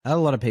A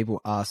lot of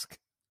people ask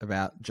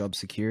about job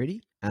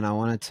security, and I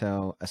want to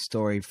tell a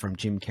story from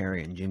Jim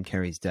Carrey and Jim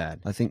Carrey's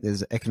dad. I think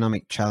there's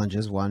economic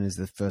challenges. One is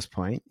the first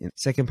point. And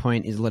second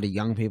point is a lot of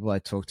young people I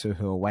talk to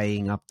who are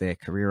weighing up their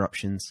career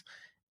options,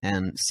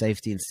 and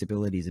safety and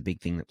stability is a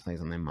big thing that plays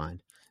on their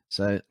mind.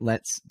 So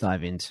let's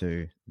dive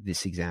into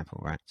this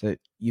example, right? So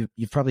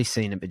you've probably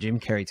seen it, but Jim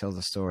Carrey tells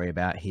a story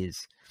about his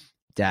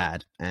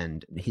dad,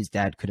 and his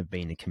dad could have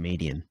been a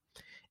comedian.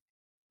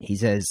 He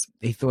says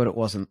he thought it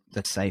wasn't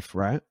the safe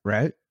route,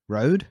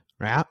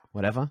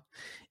 whatever.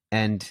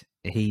 And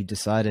he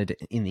decided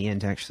in the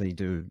end to actually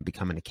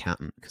become an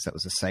accountant because that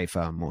was a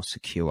safer, more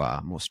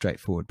secure, more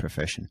straightforward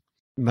profession.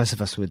 Most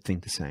of us would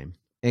think the same,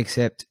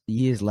 except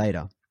years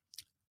later,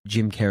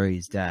 Jim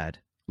Carrey's dad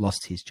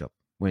lost his job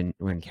when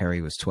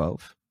Carrey was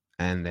 12,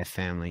 and their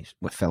family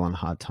fell on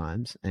hard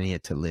times, and he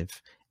had to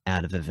live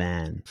out of a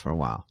van for a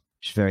while,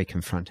 which is very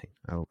confronting.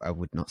 I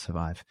would not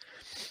survive.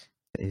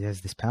 He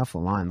has this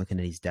powerful line looking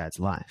at his dad's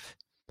life.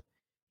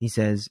 He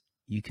says,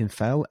 "You can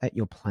fail at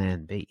your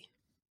plan B,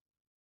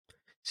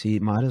 so you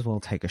might as well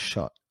take a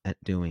shot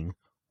at doing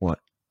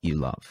what you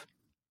love."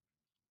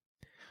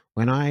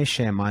 When I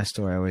share my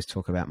story, I always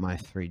talk about my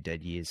 3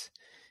 dead years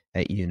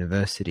at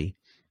university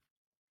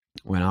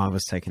when I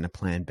was taking a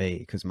plan B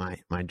because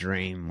my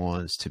dream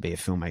was to be a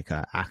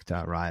filmmaker,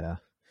 actor, writer.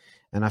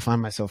 And I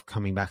find myself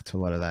coming back to a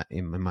lot of that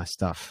in my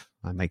stuff.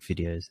 I make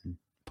videos and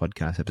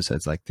podcast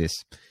episodes like this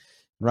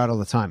right all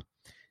the time.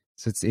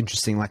 So it's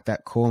interesting, like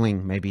that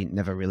calling maybe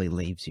never really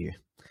leaves you.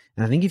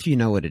 And I think if you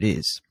know what it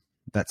is,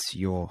 that's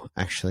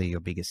actually your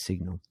biggest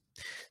signal.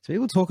 So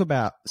people talk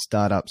about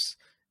startups,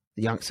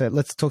 so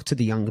let's talk to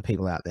the younger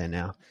people out there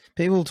now.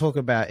 People talk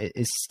about,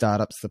 is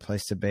startups the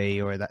place to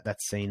be, or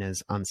that's seen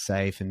as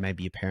unsafe, and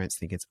maybe your parents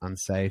think it's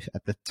unsafe.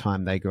 At the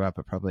time they grew up,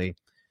 it probably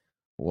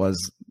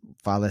was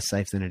far less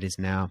safe than it is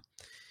now.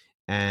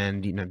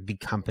 And, big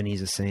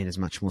companies are seen as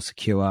much more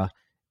secure.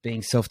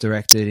 Being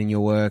self-directed in your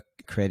work,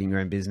 creating your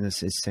own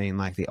business is seen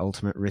like the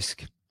ultimate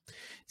risk.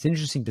 It's an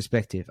interesting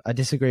perspective. I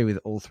disagree with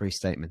all 3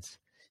 statements.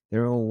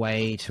 They're all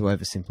way too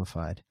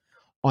oversimplified.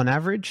 On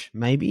average,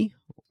 maybe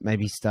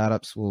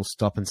startups will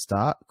stop and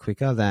start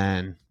quicker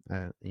than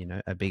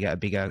a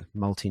bigger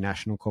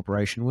multinational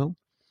corporation will.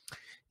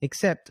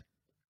 Except,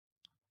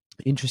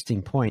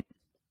 interesting point.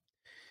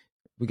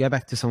 We go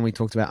back to someone we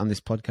talked about on this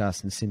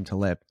podcast, and Sim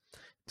Taleb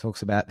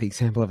talks about the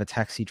example of a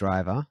taxi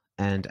driver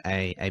and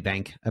a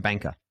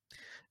banker,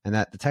 and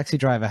that the taxi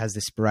driver has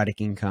this sporadic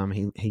income.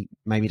 He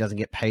maybe doesn't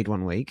get paid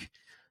one week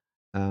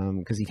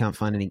because he can't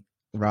find any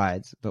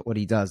rides. But what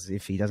he does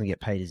if he doesn't get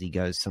paid is he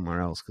goes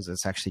somewhere else because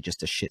it's actually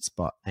just a shit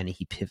spot, and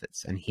he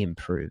pivots and he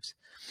improves.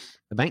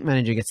 The bank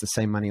manager gets the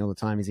same money all the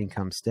time. His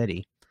income's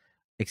steady,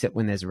 except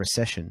when there's a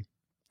recession,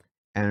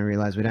 and I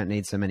realize we don't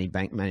need so many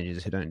bank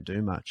managers who don't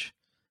do much.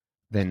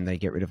 Then they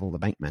get rid of all the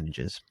bank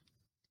managers.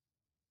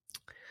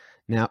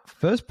 Now,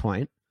 first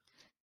point,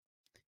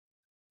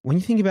 when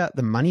you think about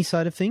the money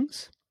side of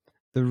things,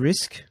 the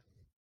risk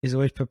is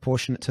always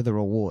proportionate to the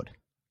reward.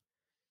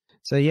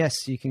 So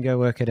yes, you can go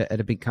work at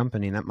a big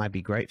company, and that might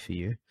be great for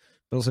you.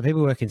 But also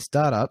people work in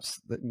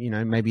startups that,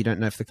 maybe you don't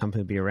know if the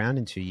company will be around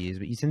in 2 years,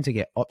 but you tend to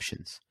get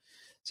options.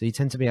 So you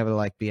tend to be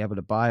able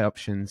to buy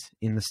options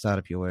in the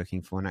startup you're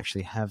working for and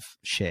actually have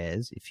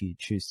shares if you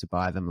choose to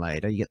buy them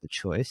later. You get the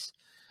choice.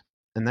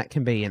 And that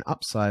can be an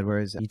upside,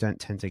 whereas you don't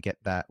tend to get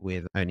that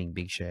with owning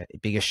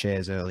bigger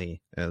shares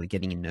early,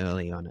 getting in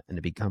early in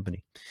a big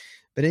company.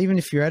 But even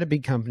if you're at a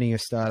big company, a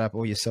startup,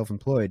 or you're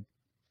self-employed,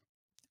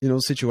 in all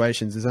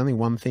situations, there's only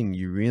one thing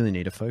you really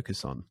need to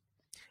focus on,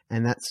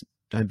 and that's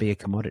don't be a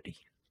commodity.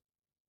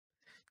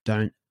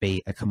 Don't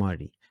be a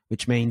commodity,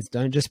 which means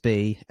don't just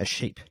be a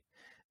sheep.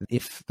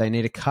 If they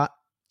need to cut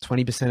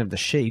 20% of the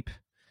sheep,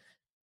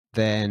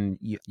 then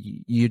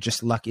you're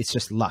just luck. It's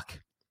just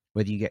luck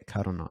whether you get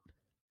cut or not.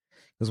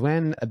 Because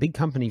when a big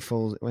company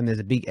falls, when there's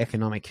a big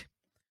economic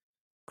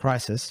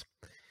crisis,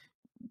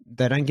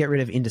 they don't get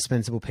rid of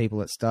indispensable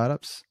people at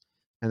startups,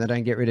 and they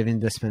don't get rid of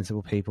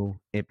indispensable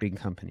people at big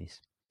companies.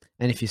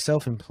 And if you're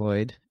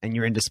self-employed and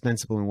you're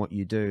indispensable in what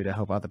you do to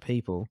help other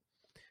people,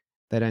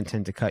 they don't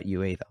tend to cut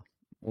you either.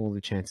 All the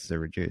chances are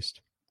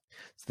reduced.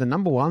 So the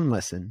number one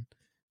lesson,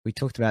 we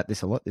talked about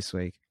this a lot this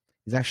week,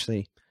 is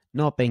actually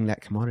not being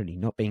that commodity,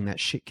 not being that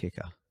shit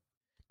kicker.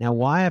 Now,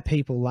 why are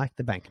people like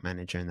the bank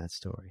manager in that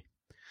story?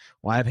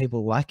 Why are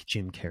people like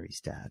Jim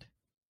Carrey's dad?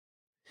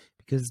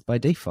 Because by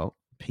default,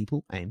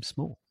 people aim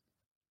small.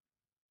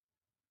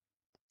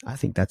 I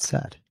think that's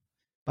sad.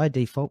 By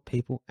default,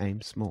 people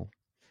aim small.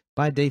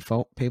 By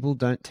default, people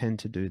don't tend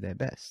to do their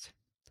best.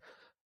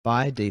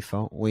 By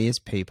default, we as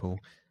people,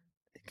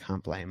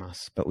 can't blame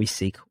us, but we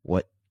seek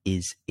what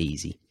is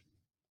easy.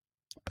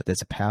 But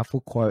there's a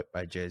powerful quote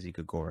by Jerzy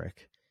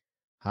Gregorek.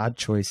 Hard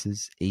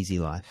choices, easy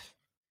life.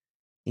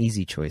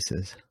 Easy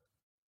choices,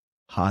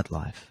 hard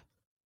life.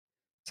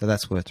 So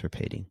that's worth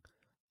repeating.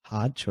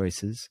 Hard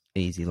choices,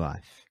 easy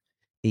life.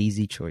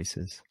 Easy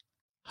choices,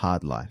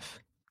 hard life.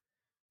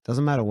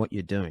 Doesn't matter what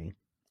you're doing,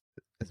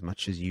 as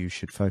much as you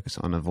should focus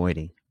on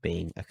avoiding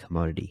being a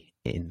commodity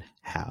in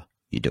how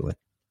you do it.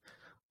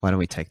 Why don't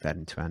we take that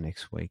into our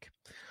next week?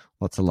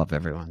 Lots of love,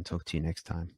 everyone. Talk to you next time.